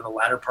 around, the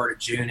latter part of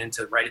June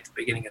into right at the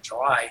beginning of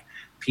July,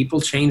 people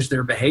changed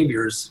their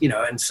behaviors,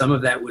 and some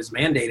of that was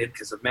mandated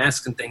because of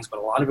masks and things, but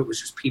a lot of it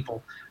was just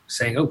people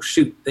saying, oh,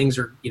 shoot, things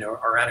are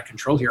out of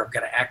control here. I've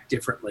got to act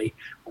differently.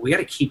 Well, we got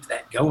to keep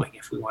that going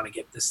if we want to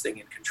get this thing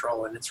in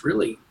control. And it's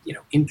really,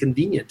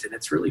 inconvenient, and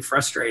it's really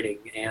frustrating.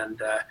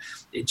 And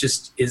it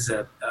just is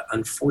a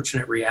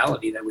unfortunate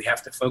reality that we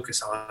have to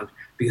focus on,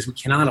 because we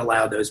cannot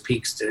allow those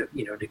peaks to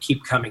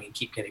keep coming and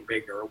keep getting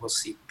bigger. Or we'll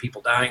see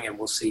people dying, and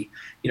we'll see,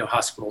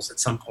 hospitals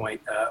at some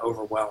point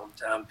overwhelmed.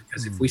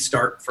 Because if we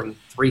start from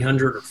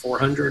 300 or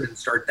 400 and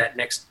start that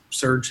next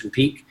surge and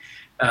peak,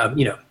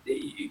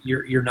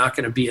 you're not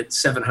going to be at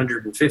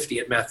 750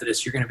 at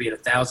Methodist. You're going to be at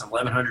 1,000,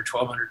 1,100,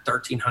 1,200,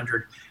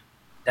 1,300.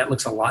 That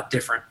looks a lot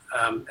different.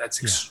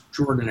 That's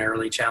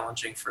extraordinarily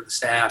challenging for the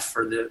staff,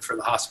 for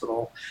the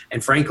hospital,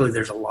 and frankly,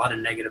 there's a lot of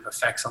negative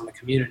effects on the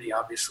community.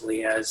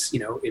 Obviously, as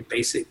it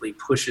basically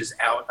pushes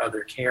out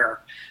other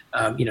care.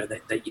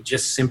 That you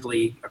just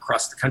simply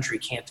across the country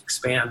can't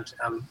expand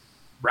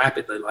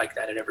rapidly like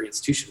that at every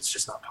institution. It's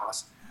just not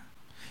possible.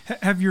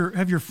 Have your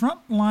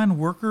frontline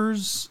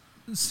workers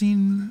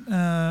seen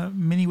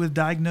many with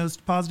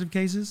diagnosed positive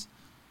cases?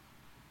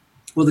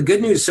 Well, the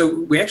good news, so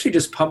we actually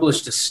just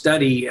published a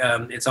study.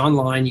 It's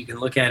online. You can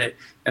look at it.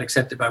 Got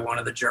accepted by one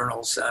of the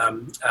journals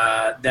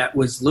that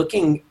was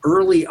looking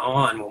early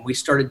on when we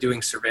started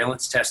doing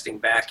surveillance testing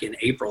back in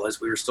April,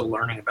 as we were still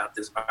learning about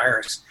this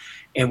virus.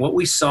 And what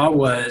we saw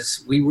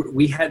was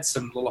we had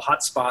some little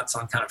hot spots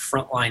on kind of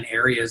frontline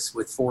areas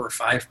with 4 or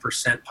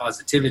 5%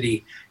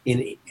 positivity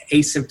in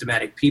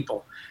asymptomatic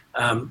people.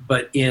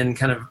 But in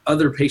kind of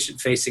other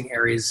patient-facing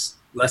areas,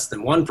 less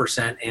than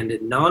 1%, and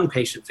in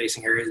non-patient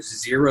facing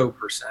areas,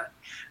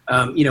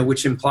 0%,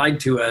 which implied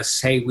to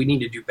us, hey, we need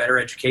to do better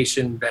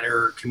education,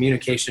 better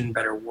communication,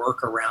 better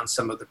work around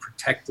some of the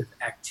protective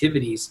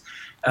activities.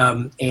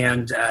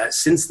 And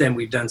since then,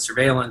 we've done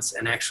surveillance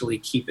and actually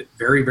keep it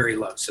very, very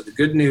low. So the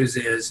good news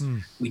is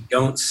we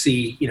don't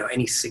see,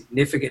 any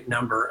significant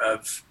number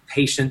of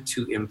patient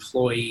to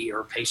employee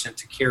or patient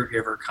to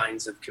caregiver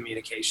kinds of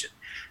communication.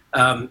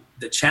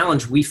 The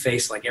challenge we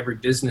face, like every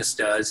business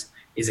does,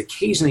 is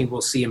occasionally we'll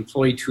see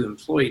employee to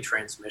employee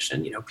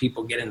transmission.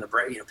 People get in the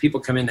break, people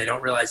come in, they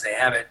don't realize they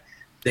have it.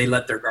 They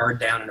let their guard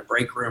down in a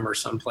break room or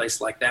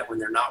someplace like that when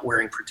they're not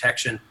wearing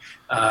protection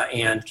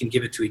and can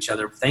give it to each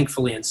other,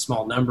 thankfully in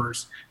small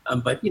numbers.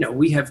 But,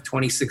 we have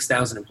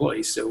 26,000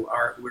 employees. So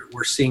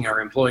we're seeing our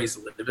employees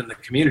live in the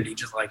community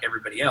just like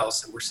everybody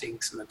else. And we're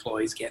seeing some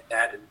employees get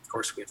that. And of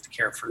course, we have to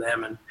care for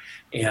them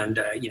and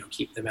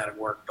keep them out of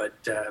work.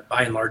 But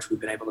by and large,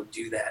 we've been able to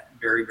do that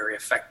very, very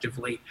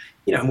effectively.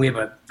 And we have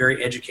a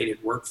very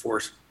educated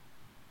workforce.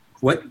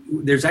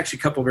 There's actually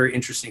a couple of very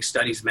interesting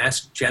studies.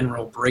 Mass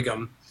General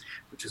Brigham,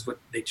 which is what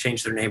they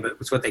changed their name, but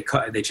it's what they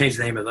changed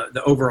the name of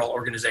the overall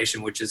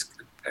organization, which is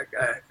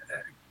a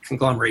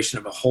conglomeration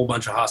of a whole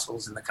bunch of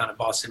hospitals in the kind of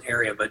Boston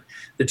area. But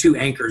the two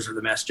anchors are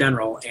the Mass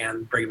General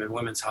and Brigham and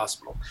Women's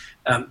Hospital.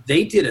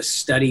 They did a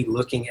study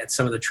looking at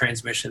some of the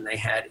transmission they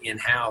had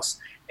in-house,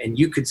 and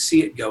you could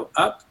see it go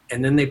up,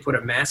 and then they put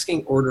a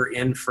masking order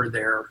in for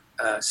their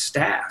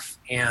staff,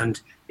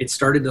 and it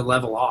started to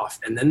level off.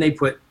 And then they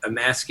put a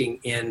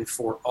masking in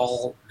for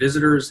all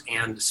visitors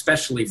and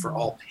especially for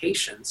all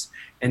patients,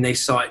 and they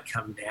saw it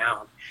come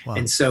down. Wow.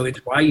 And so it's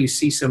why you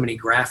see so many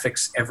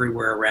graphics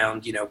everywhere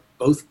around,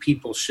 both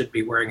people should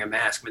be wearing a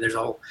mask. I mean, there's a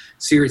whole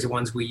series of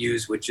ones we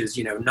use, which is,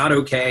 not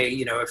okay,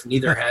 if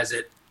neither has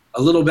it,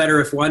 a little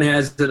better if one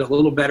has it, a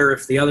little better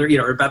if the other,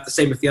 or about the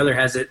same if the other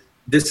has it.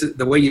 This is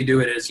the way you do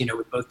it is,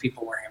 with both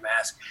people wearing a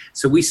mask.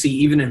 So we see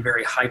even in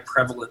very high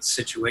prevalence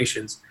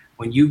situations,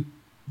 when you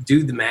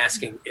do the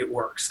masking, it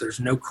works. There's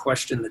no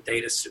question the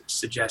data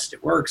suggests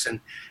it works. And,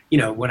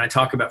 when I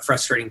talk about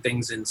frustrating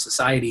things in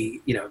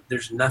society,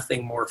 there's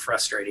nothing more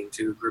frustrating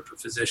to a group of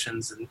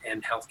physicians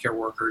and healthcare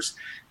workers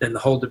than the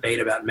whole debate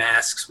about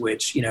masks,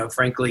 which,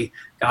 frankly,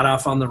 got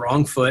off on the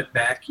wrong foot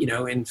back,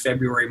 in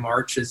February,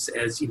 March, as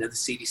the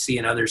CDC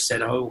and others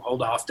said, oh,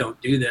 hold off,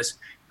 don't do this.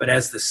 But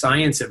as the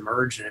science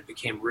emerged and it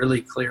became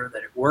really clear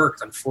that it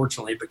worked,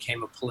 unfortunately, it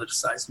became a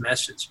politicized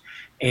message.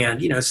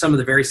 And, some of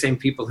the very same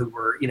people who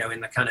were,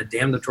 in the kind of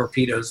damn the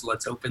torpedoes,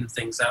 let's open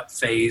things up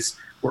phase,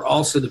 were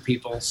also the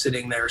people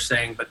sitting there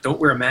saying, but don't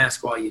wear a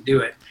mask while you do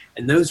it.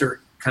 And those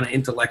are kind of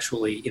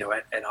intellectually,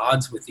 at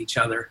odds with each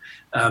other.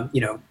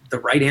 The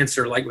right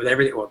answer, like with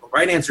everything, the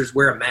right answer is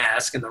wear a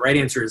mask, and the right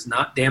answer is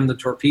not damn the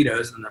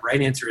torpedoes, and the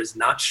right answer is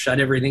not shut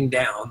everything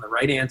down. The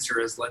right answer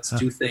is let's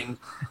do things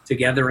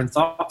together and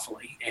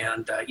thoughtfully.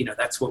 And,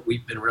 that's what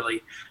we've been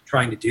really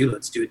trying to do.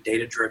 Let's do it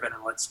data-driven,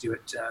 and let's do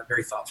it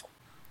very thoughtful.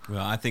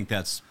 Well, I think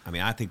that's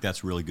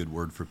really good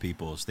word for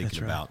people is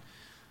thinking about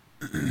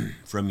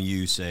from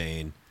you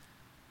saying,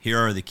 here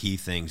are the key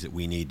things that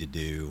we need to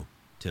do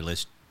to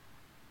let's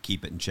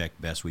keep it in check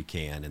best we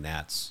can, and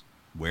that's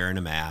wearing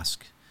a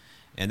mask.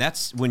 And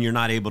that's when you're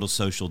not able to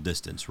social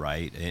distance,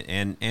 right?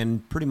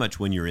 And pretty much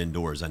when you're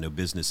indoors. I know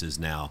businesses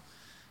now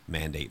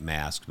mandate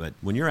masks, but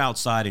when you're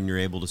outside and you're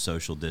able to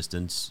social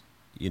distance,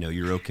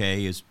 you're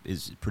okay is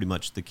pretty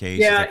much the case.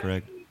 Yeah, is that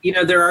correct?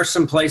 There are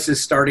some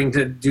places starting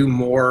to do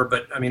more,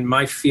 but I mean,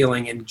 my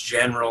feeling in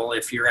general,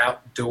 if you're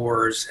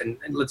outdoors, and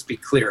let's be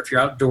clear, if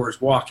you're outdoors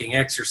walking,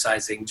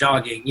 exercising,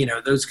 jogging,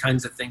 those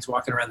kinds of things,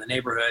 walking around the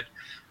neighborhood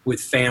with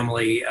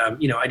family,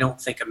 I don't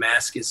think a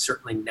mask is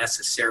certainly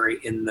necessary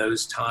in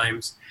those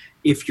times.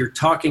 If you're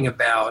talking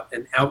about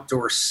an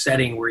outdoor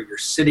setting where you're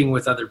sitting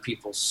with other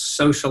people,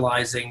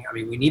 socializing, I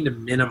mean, we need to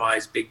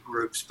minimize big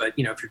groups, but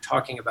if you're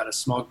talking about a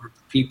small group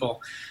of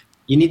people,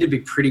 you need to be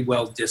pretty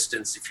well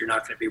distanced if you're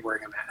not going to be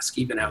wearing a mask,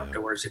 even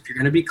outdoors. If you're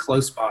going to be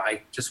close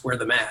by, just wear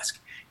the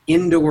mask.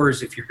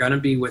 Indoors, if you're going to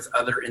be with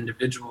other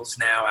individuals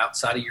now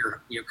outside of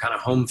your kind of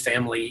home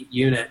family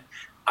unit,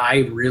 I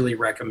really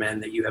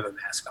recommend that you have a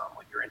mask on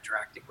when you're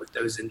interacting with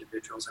those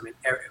individuals. I mean,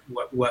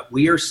 what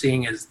we are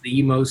seeing is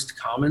the most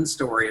common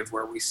story of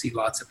where we see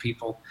lots of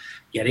people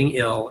getting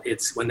ill.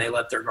 It's when they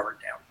let their guard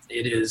down.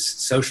 It is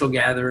social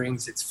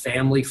gatherings, it's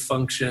family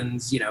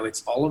functions,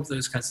 it's all of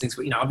those kinds of things.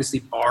 But, obviously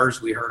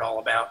bars we heard all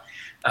about,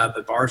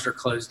 but bars are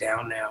closed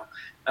down now.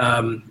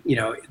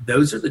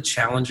 Those are the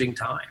challenging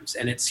times,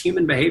 and it's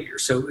human behavior.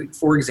 So,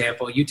 for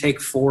example, you take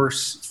four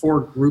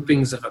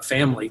groupings of a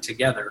family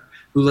together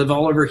who live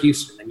all over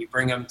Houston, and you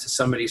bring them to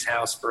somebody's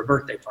house for a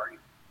birthday party.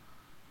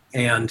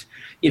 And,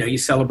 you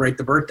celebrate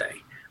the birthday.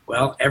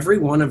 Well, every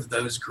one of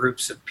those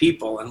groups of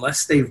people,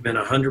 unless they've been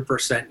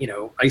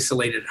 100%,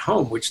 isolated at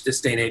home, which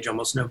this day and age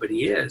almost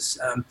nobody is,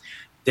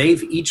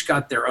 they've each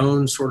got their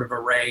own sort of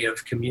array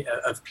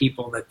of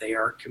people that they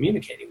are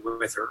communicating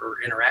with or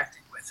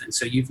interacting with. And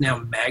so you've now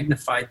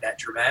magnified that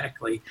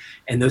dramatically.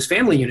 And those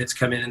family units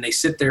come in and they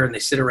sit there and they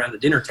sit around the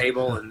dinner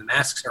table and the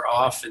masks are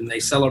off and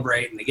they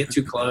celebrate and they get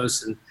too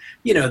close and,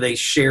 they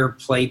share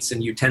plates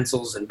and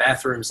utensils and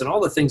bathrooms and all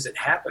the things that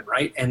happen,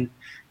 right? And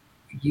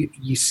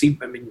you see,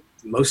 I mean,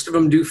 most of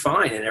them do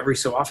fine. And every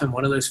so often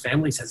one of those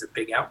families has a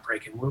big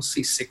outbreak and we'll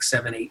see 6,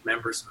 7, 8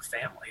 members of a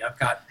family. I've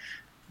got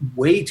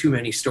way too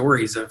many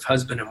stories of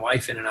husband and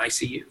wife in an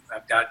ICU.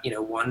 I've got,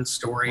 one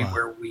story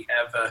where we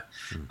have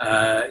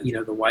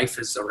the wife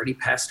has already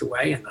passed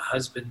away and the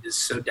husband is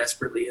so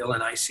desperately ill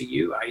in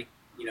ICU.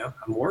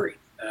 I'm worried,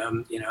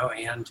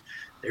 and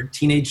they're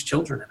teenage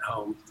children at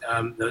home.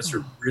 Those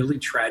are really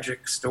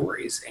tragic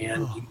stories.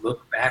 And you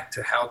look back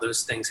to how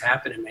those things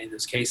happen in many of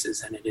those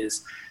cases. And it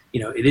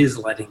is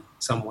letting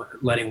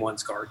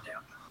one's guard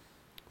down.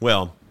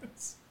 Well,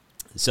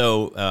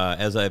 so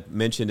as I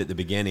mentioned at the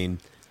beginning,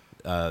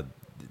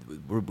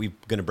 we're going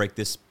to break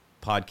this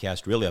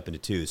podcast really up into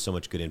two. There's so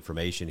much good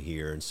information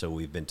here. And so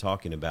we've been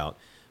talking about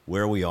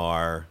where we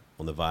are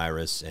on the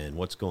virus and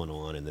what's going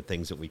on and the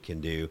things that we can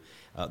do.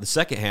 The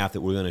second half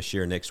that we're going to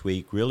share next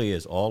week really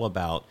is all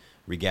about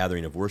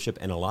regathering of worship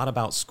and a lot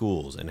about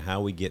schools and how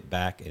we get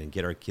back and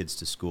get our kids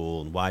to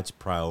school and why it's a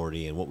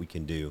priority and what we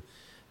can do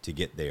to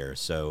get there.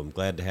 So I'm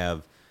glad to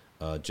have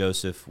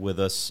Joseph with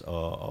us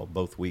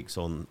both weeks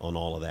on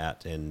all of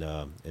that, and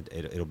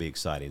it'll be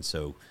exciting.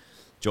 So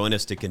join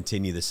us to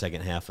continue the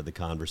second half of the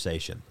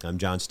conversation. I'm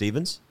John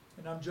Stevens.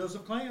 And I'm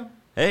Joseph Clam.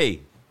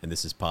 Hey, and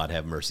this is Pod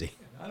Have Mercy.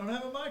 I don't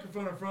have a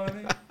microphone in front of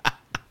me.